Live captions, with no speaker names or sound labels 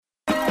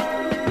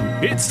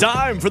It's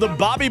time for the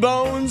Bobby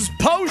Bones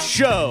Post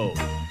Show.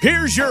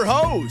 Here's your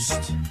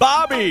host,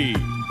 Bobby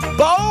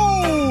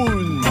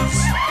Bones. What's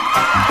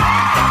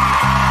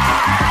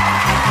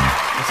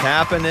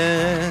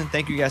happening?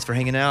 Thank you guys for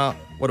hanging out.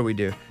 What do we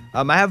do?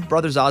 I have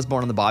Brothers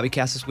Osborne on the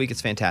Bobbycast this week.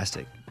 It's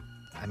fantastic.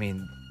 I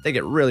mean, they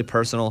get really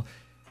personal.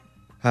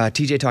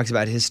 TJ talks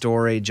about his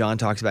story. John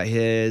talks about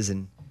his.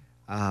 And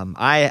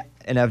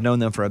I've known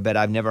them for a bit.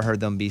 I've never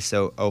heard them be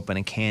so open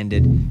and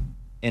candid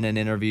in an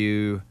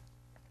interview.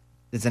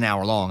 It's an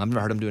hour long. I've never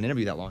heard them do an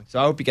interview that long. So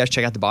I hope you guys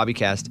check out the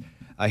Bobbycast.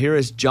 Here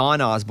is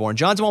John Osborne.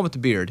 John's the one with the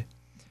beard.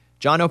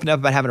 John opened up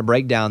about having a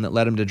breakdown that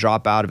led him to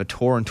drop out of a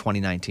tour in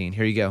 2019.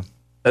 Here you go.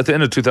 At the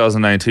end of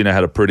 2019, I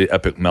had a pretty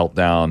epic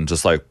meltdown,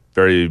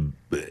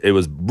 it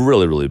was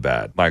really, really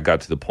bad. I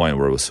got to the point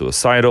where it was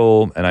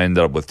suicidal, and I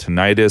ended up with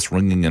tinnitus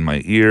ringing in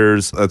my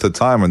ears. At the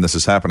time when this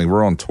is happening,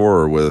 we're on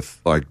tour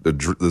with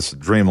this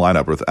dream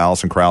lineup with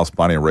Alison Krauss,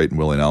 Bonnie Raitt, and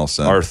Willie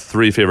Nelson. Our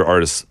three favorite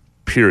artists,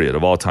 period,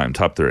 of all time,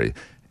 top three.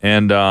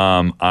 And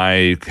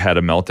I had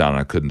a meltdown, and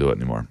I couldn't do it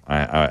anymore.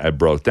 I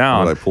broke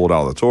down. I pulled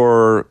out of the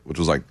tour, which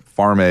was like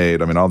Farm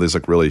Aid. I mean, all these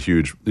like really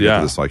huge,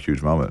 this like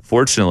huge moment.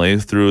 Fortunately,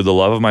 through the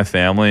love of my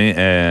family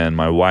and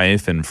my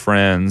wife and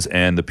friends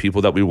and the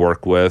people that we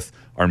work with,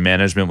 our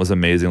management was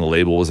amazing. The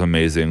label was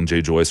amazing.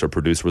 Jay Joyce, our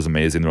producer, was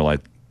amazing. They're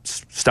like,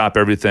 stop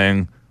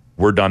everything.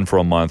 We're done for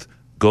a month.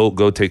 Go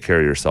take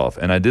care of yourself.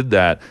 And I did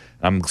that.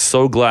 I'm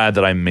so glad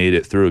that I made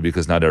it through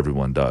because not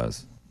everyone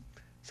does.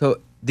 So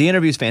the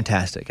interview is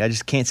fantastic. I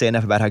just can't say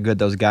enough about how good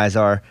those guys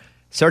are.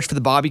 Search for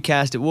the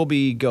Bobbycast. It will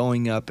be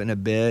going up in a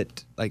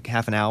bit, like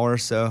half an hour or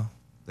so,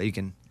 but you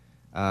can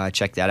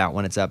check that out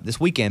when it's up this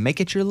weekend.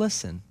 Make it your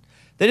listen.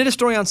 They did a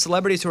story on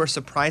celebrities who are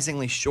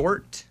surprisingly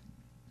short.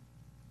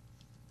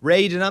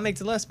 Ray, you did not make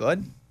the list,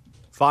 bud.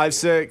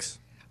 5'6".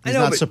 He's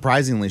not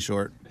surprisingly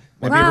short.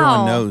 Maybe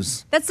everyone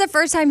knows. That's the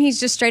first time he's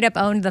just straight up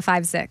owned the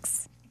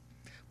 5'6".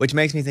 Which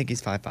makes me think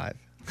he's 5'5".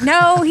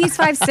 No, he's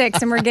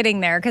 5'6", and we're getting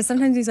there because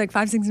sometimes he's like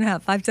 5'6" and a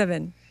half,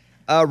 5'7".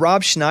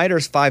 Rob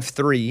Schneider's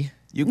 5'3".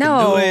 You can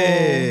do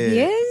it. He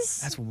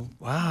is? That's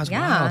wild,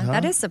 Yeah, huh?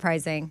 that is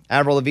surprising.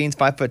 Avril Lavigne's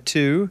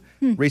 5'2".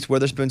 Reese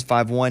Witherspoon's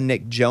 5'1".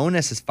 Nick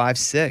Jonas is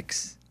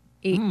 5'6".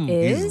 He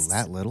He's is?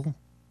 that little?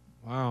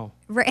 Wow.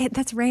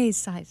 That's Ray's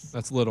size.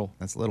 That's little.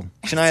 That's little.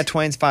 Shania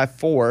Twain's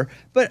 5'4",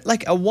 but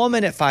like a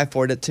woman at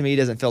 5'4", to me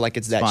doesn't feel like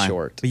it's that Fine.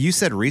 short. But you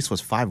said Reese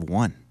was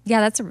 5'1". Yeah,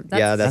 that's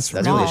That's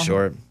small. really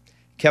short.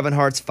 Kevin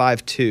Hart's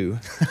 5'2".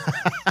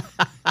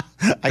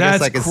 I guess I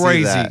That's could see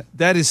crazy. that.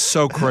 That is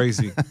so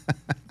crazy.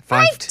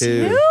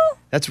 5'2".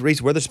 That's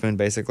Reese Witherspoon,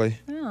 basically.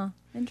 Oh,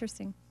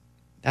 interesting.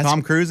 That's,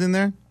 Tom Cruise in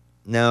there?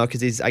 No,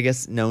 because he's, I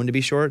guess, known to be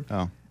short.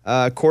 Oh.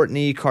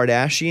 Kourtney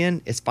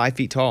Kardashian is 5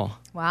 feet tall.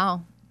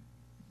 Wow.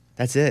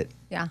 That's it.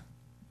 Yeah.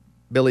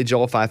 Billy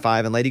Joel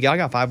 5'5", and Lady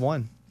Gaga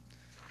 5'1".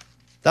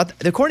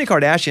 The Kourtney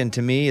Kardashian,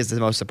 to me, is the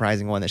most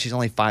surprising one, that she's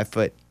only 5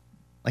 foot.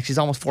 Like, she's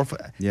almost 4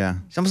 foot. Yeah.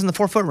 She's almost in the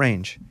 4 foot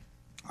range.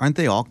 Aren't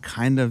they all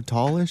kind of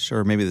tallish?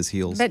 Or maybe this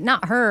heels? But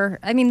not her.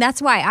 I mean,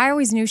 that's why I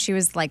always knew she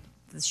was like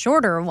the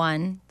shorter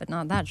one, but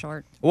not that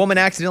short. A woman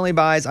accidentally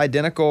buys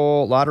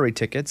identical lottery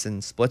tickets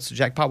and splits the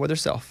jackpot with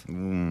herself.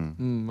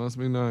 Must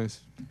be nice.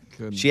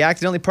 Good. She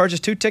accidentally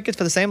purchased 2 tickets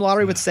for the same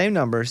lottery with the same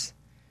numbers.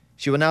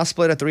 She will now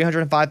split a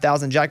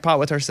 $305,000 jackpot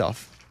with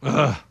herself.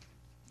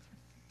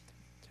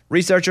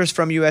 Researchers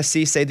from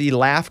USC say the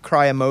laugh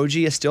cry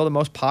emoji is still the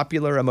most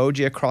popular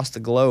emoji across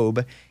the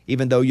globe,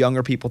 even though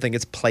younger people think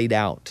it's played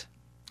out.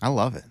 I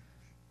love it.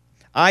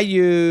 I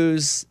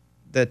use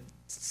the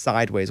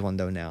sideways one,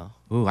 though, now.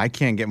 Ooh, I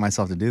can't get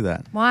myself to do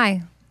that.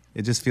 Why?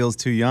 It just feels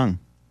too young.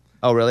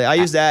 Oh, really? I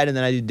use that, and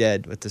then I do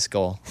dead with the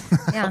skull.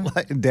 Yeah.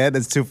 Dead?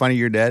 It's too funny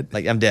you're dead?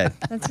 Like, I'm dead.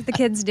 That's what the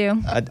kids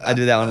do. I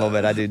do that one a little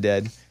bit. I do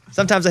dead.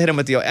 Sometimes I hit them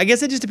with the... I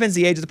guess it just depends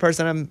the age of the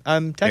person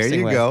I'm texting with. There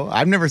you go.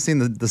 I've never seen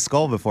the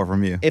skull before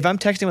from you. If I'm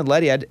texting with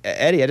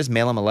Eddie, I just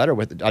mail him a letter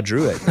with it. I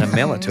drew it, and I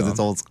mail it to Because him. it's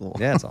old school.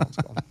 Yeah, it's old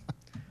school.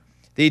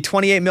 The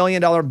 $28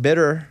 million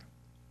bidder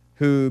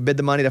who bid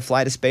the money to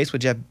fly to space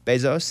with Jeff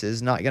Bezos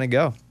is not going to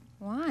go.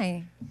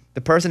 Why? The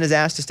person is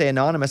asked to stay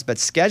anonymous, but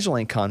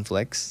scheduling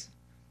conflicts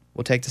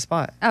will take the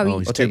spot. Oh,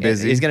 he's too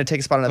busy. He's going to take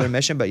a spot on another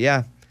mission, but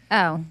yeah,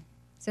 Oh.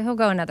 So he'll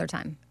go another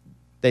time.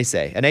 they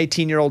say. An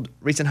 18-year-old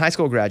recent high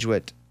school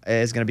graduate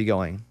is going to be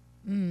going.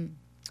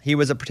 He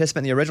was a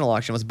participant in the original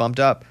auction, was bumped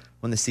up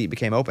when the seat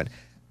became open.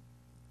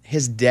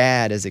 His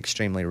dad is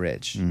extremely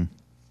rich.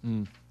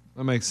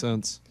 That makes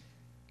sense.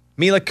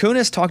 Mila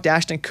Kunis talked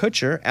Ashton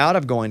Kutcher out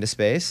of going to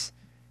space.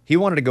 He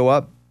wanted to go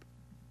up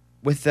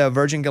with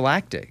Virgin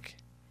Galactic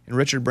and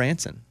Richard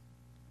Branson.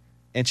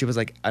 And she was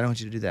like, I don't want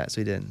you to do that.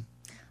 So he didn't.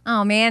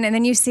 Oh, man. And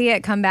then you see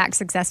it come back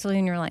successfully,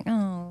 and you're like,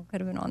 oh,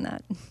 could have been on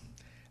that.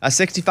 A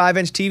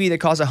 65-inch TV that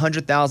costs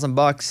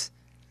 $100,000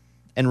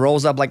 and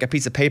rolls up like a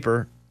piece of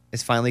paper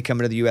is finally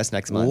coming to the U.S.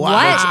 next month. What?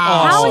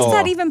 How is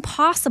that even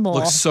possible?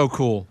 Looks so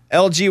cool.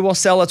 LG will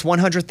sell its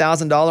 $100,000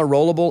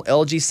 rollable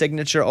LG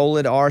Signature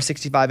OLED R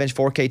 65-inch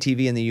 4K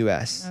TV in the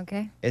U.S.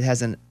 Okay. It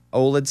has an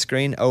OLED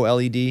screen,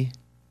 OLED,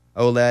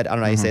 I don't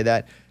know how you say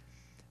that.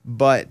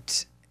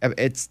 But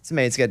It's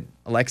amazing. It's got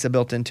Alexa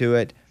built into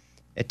it.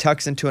 It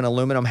tucks into an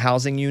aluminum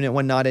housing unit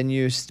when not in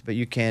use, but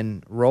you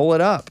can roll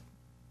it up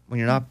when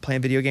you're not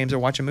playing video games or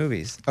watching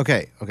movies.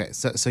 Okay.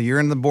 So you're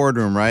in the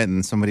boardroom, right?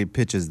 And somebody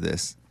pitches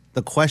this.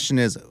 The question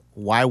is,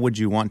 why would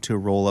you want to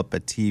roll up a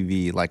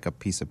TV like a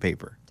piece of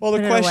paper? Well, the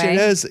Put it question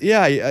away. is,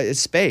 it's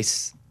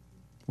space.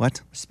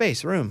 What?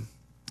 Space, room.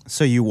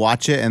 So you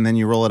watch it and then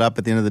you roll it up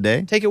at the end of the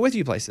day? Take it with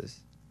you places.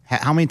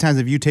 How many times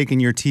have you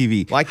taken your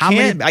TV? Well, How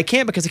many- I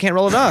can't because I can't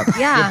roll it up.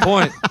 Yeah. Good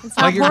point. not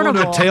Like you're going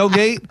to a portable.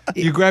 tailgate,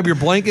 you grab your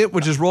blanket,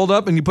 which is rolled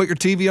up, and you put your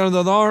TV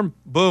under the arm.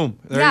 Boom.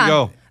 There Yeah. you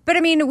go. But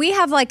I mean, we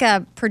have like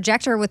a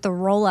projector with the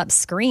roll-up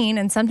screen,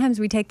 and sometimes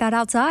we take that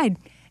outside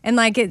and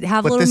like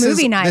have a But little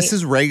movie night. This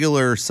is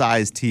regular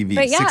size TV.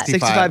 But yeah.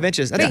 65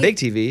 inches. That's a big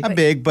TV. A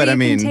big, but I you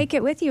mean, can take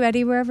it with you,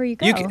 Eddie, wherever you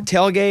go. You can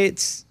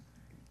tailgates,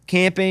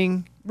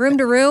 camping, Room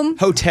to room.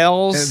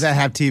 hotels. that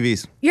have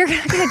TVs. You're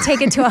not going to take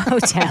it to a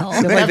hotel.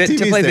 To They have to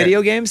TVs play there.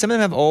 video games. Some of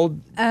them have old.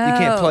 You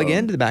can't plug Oh.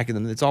 into the back of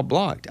them. It's all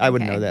blocked. I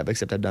wouldn't Okay. know that, but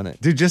except I've done it.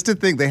 Dude, just to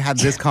think they had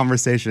this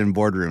conversation in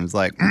boardrooms,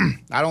 like,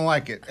 I don't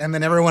like it. And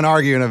then everyone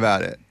arguing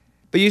about it.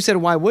 But you said,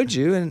 why would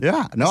you? And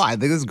Yeah, no, I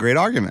think this is a great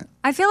argument.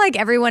 I feel like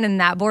everyone in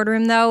that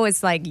boardroom, though,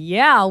 is like,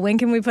 yeah, when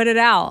can we put it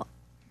out?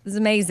 This is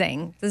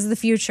amazing. This is the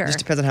future. just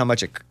depends on how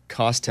much it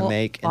costs to Well,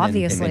 make. and then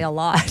obviously, they a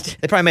lot.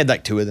 They probably made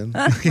like 2 of them.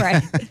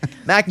 Right.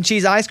 Mac and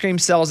cheese ice cream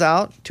sells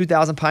out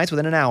 2,000 pints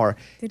within an hour.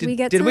 Did we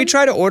get Did we some?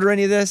 try to order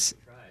any of this?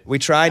 We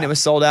tried and it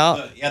was sold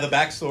out. Yeah, the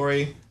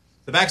backstory.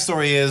 The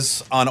backstory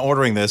is on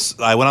ordering this.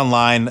 I went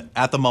online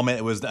at the moment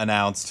it was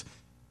announced.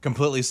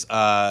 Completely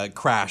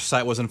crashed.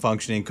 Site wasn't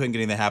functioning. Couldn't get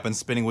anything to happen.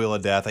 Spinning wheel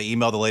of death. I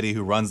emailed the lady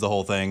who runs the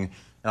whole thing, and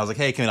I was like,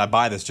 "Hey, can I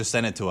buy this? Just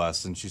send it to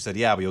us." And she said,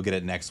 "Yeah, but you'll get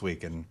it next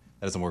week." And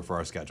that doesn't work for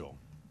our schedule.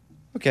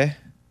 Okay.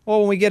 Well,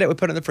 when we get it, we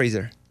put it in the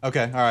freezer.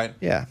 Okay. All right.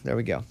 Yeah, there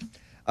we go.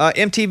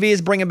 MTV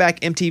is bringing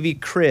back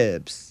MTV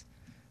Cribs.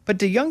 But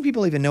do young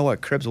people even know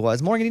what Cribs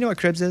was? Morgan, do you know what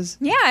Cribs is?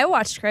 Yeah, I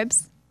watched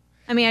Cribs.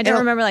 I mean, I don't Yeah.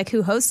 remember like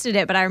who hosted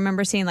it, but I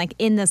remember seeing like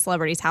in the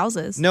celebrities'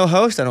 houses. No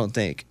host, I don't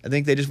think. I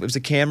think it was a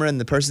camera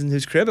and the person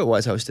whose crib it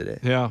was hosted it.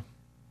 Yeah.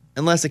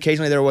 Unless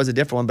occasionally there was a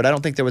different one, but I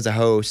don't think there was a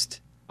host.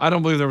 I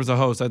don't believe there was a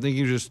host. I think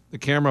the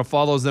camera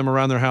follows them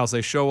around their house.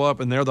 They show up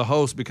and they're the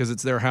host because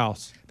it's their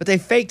house. But they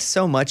faked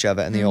so much of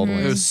it in the old It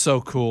ones. was so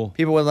cool.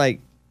 People would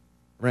like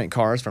rent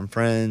cars from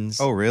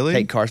friends. Oh, really?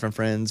 Take cars from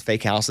friends,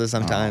 fake houses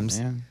sometimes.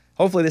 man.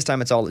 Hopefully this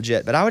time it's all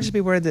legit. But I would just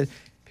be worried that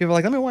people are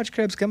like, let me watch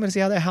Cribs, come and see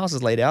how that house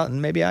is laid out,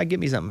 and maybe I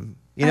get me something.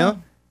 You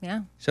know?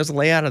 Yeah. Shows the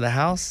layout of the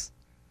house.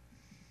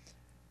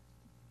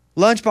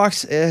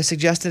 Lunchbox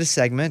suggested a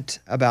segment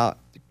about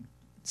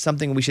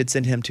something we should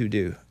send him to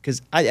do.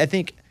 Because I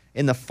think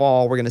in the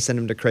fall, we're going to send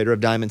him to Crater of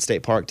Diamond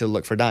State Park to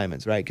look for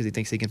diamonds, right? Because he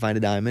thinks he can find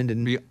a diamond.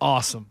 And It'd be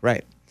awesome.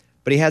 right.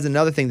 But he has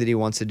another thing that he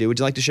wants to do. Would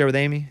you like to share with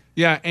Amy?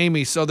 Yeah,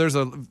 Amy. So there's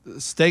a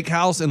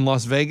steakhouse in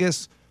Las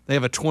Vegas. They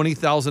have a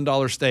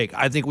 $20,000 steak.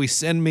 I think we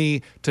send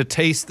me to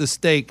taste the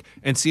steak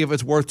and see if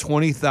it's worth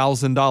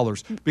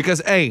 $20,000.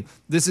 Because A,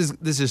 this is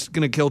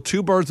going to kill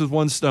 2 birds with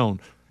 1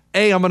 stone.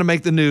 A, I'm going to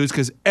make the news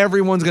because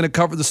everyone's going to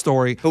cover the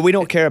story. But we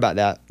don't care about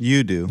that.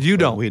 You do. You but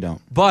don't. We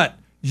don't. But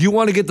you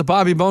want to get the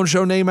Bobby Bones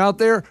Show name out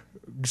there?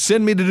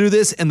 Send me to do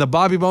this, and the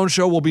Bobby Bones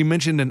Show will be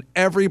mentioned in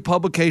every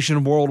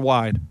publication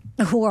worldwide.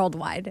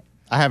 Worldwide.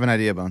 I have an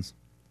idea, Bones.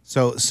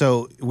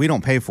 So we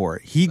don't pay for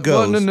it. He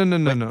Well, goes.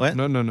 no. What?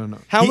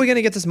 How are we going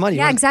to get this money?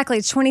 Yeah, exactly.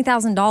 It's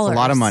 $20,000. It's a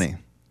lot of money.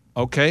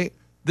 Okay.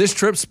 This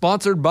trip's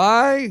sponsored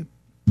by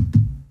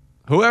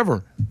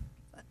whoever.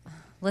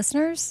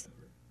 Listeners?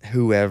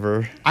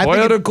 Whoever.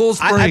 Toyota Cool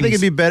I think Springs.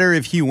 it'd be better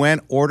if he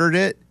went, ordered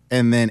it,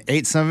 and then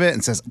ate some of it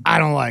and says, I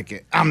don't like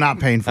it. I'm not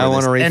paying for I this.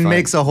 want a refund. And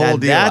makes a whole Now,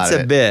 deal that's out of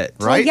a it. bit.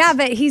 Well, Right? yeah,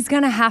 but he's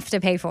going to have to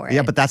pay for it.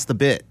 Yeah, but that's the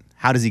bit.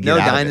 How does he get No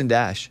out dine of and it?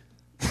 dash.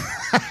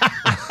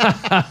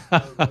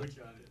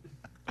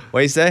 What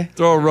do you say?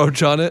 Throw a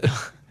roach on it.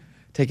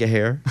 Take a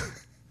hair,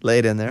 lay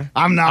it in there.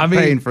 I'm not mean,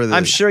 paying for this.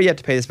 I'm sure you have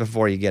to pay this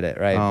before you get it,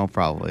 right? Oh,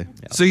 probably.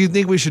 So you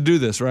think we should do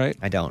this, right?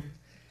 I don't.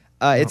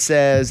 It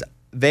says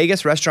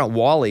Vegas restaurant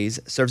Wally's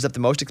serves up the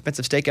most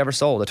expensive steak ever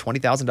sold, a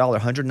 $20,000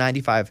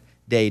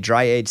 195-day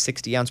dry-aged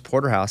 60-ounce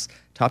porterhouse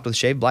topped with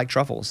shaved black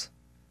truffles.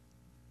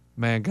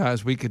 Man,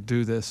 guys, we could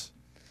do this.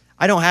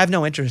 I don't have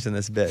no interest in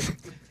this bit.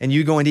 And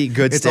you going to eat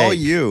good It's steak. all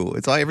you.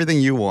 It's all everything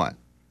you want.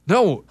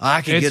 No.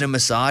 I can it's- get a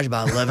massage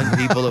by 11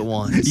 people at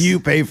once. You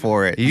pay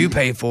for it. You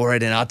pay for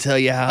it, and I'll tell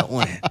you how it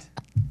went.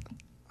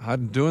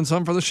 I'm doing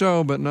something for the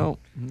show, but no.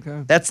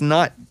 Okay. That's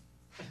not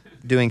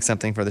doing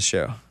something for the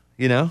show.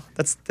 You know,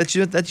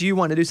 that's you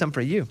wanting to do something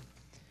for you.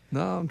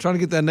 No, I'm trying to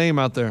get that name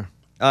out there.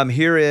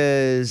 Here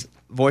is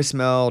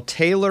voicemail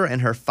Taylor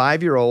and her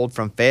 5-year-old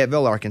from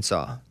Fayetteville,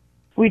 Arkansas.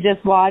 We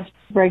just watched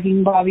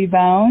Breaking Bobby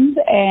Bones,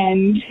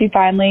 and she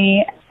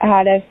finally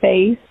had a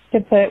face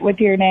to put with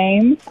your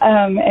name,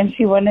 and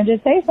she wanted to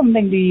say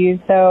something to you.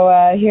 So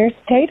here's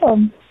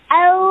Tatum.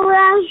 I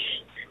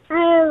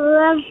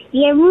love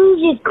your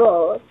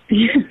musicals.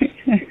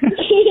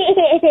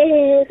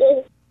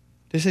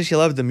 Did she say she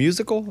loved the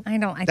musical? I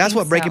don't. That's think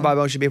what Breaking so. Bobby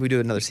Bones should be if we do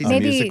another season.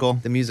 Maybe- musical.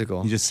 The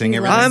musical. You just sing She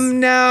everything. loves- I'm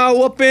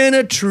now up in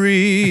a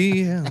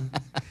tree.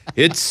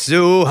 It's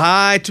so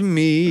high to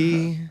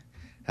me.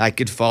 I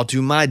could fall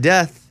to my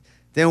death.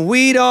 Then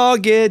we'd all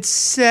get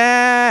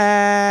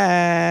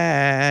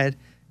sad.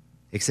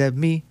 Except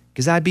me,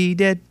 because I'd be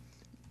dead.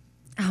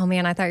 Oh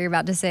man, I thought you were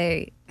about to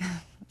say,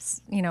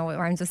 you know, what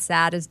rhymes with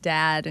sad as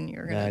dad, and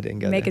you're No, I didn't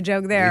gonna go make there. a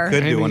joke there.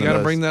 could Amy, do one you of got to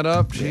those. bring that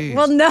up. Jeez.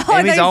 Well, no, Amy's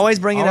there's- always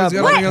bringing Always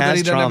up gotta bring up that past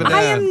he doesn't have a trauma.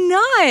 I dad. am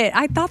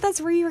not. I thought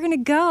that's where you were gonna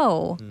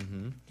go.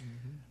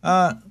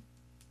 I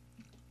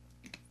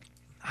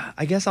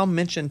guess I'll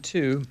mention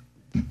too,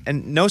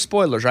 and no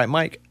spoilers, right,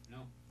 Mike? No.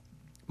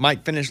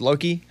 Mike finished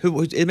Loki.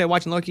 Who's anybody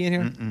watching Loki in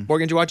here?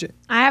 Morgan, did you watch it?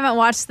 I haven't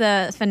watched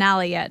the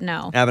finale yet.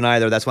 No. I haven't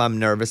either. That's why I'm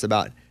nervous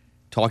about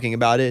talking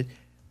about it.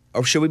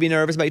 Or should we be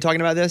nervous about you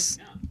talking about this?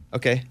 No.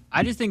 Okay.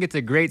 I just think it's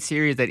a great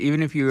series that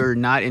even if you're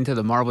not into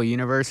the Marvel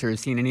Universe or have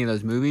seen any of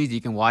those movies,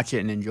 you can watch it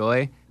and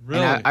enjoy.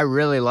 Really? And I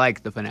really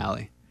liked the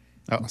finale.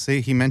 Oh,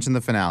 see, he mentioned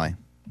the finale.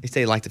 He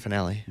said he liked the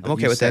finale. I'm But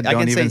okay you with said that.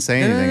 don't even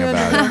say anything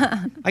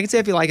about it. I can say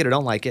if you like it or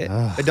don't like it,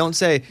 but don't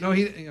say. No,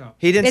 he.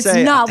 He didn't It's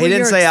say. not He what didn't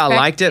you're say I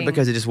liked it expecting.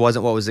 because it just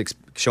wasn't what was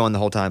showing the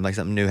whole time. Like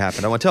something new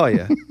happened. I want to tell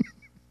you.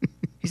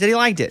 He said he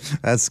liked it.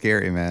 That's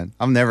scary, man.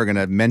 I'm never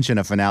gonna mention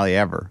a finale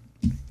ever.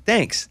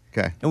 Thanks.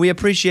 Okay. And we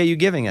appreciate you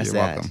giving us You're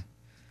that. welcome.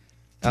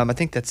 I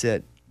think that's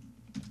it.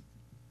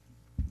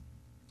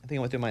 I think I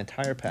went through my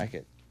entire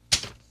packet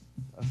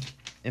of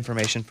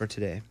information for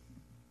today.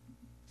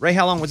 Ray,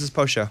 how long was this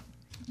post show?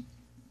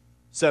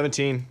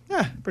 17.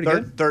 Yeah, pretty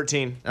good.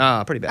 13.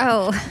 Ah, pretty bad.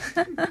 Oh,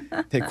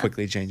 It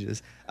quickly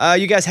changes.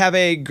 You guys have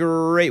a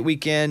great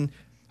weekend.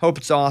 Hope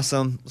it's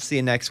awesome. We'll see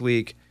you next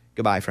week.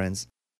 Goodbye, friends.